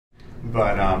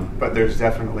but there's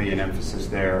definitely an emphasis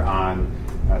there on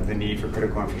the need for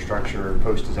critical infrastructure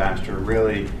post-disaster,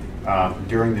 really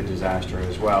during the disaster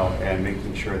as well, and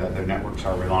making sure that their networks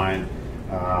are reliant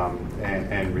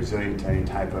and resilient to any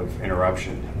type of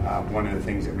interruption. One of the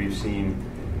things that we've seen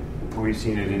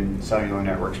it in cellular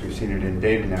networks, we've seen it in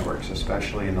data networks,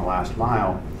 especially in the last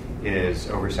mile, is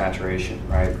oversaturation,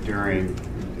 right,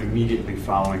 immediately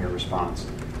following a response.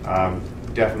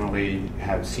 Definitely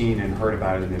have seen and heard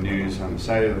about it in the news on the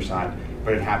cellular side,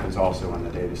 but it happens also on the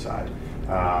data side,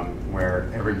 where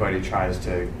everybody tries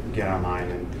to get online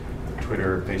and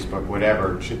Twitter, Facebook,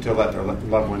 whatever, to let their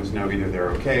loved ones know either they're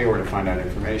okay or to find out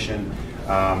information.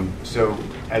 So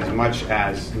as much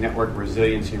as network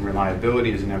resiliency and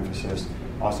reliability is an emphasis,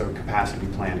 also capacity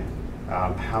planning.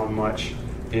 How much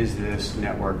is this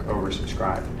network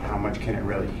oversubscribed? How much can it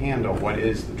really handle? What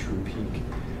is the true peak?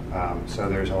 So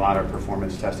there's a lot of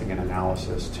performance testing and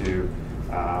analysis to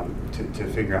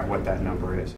figure out what that number is.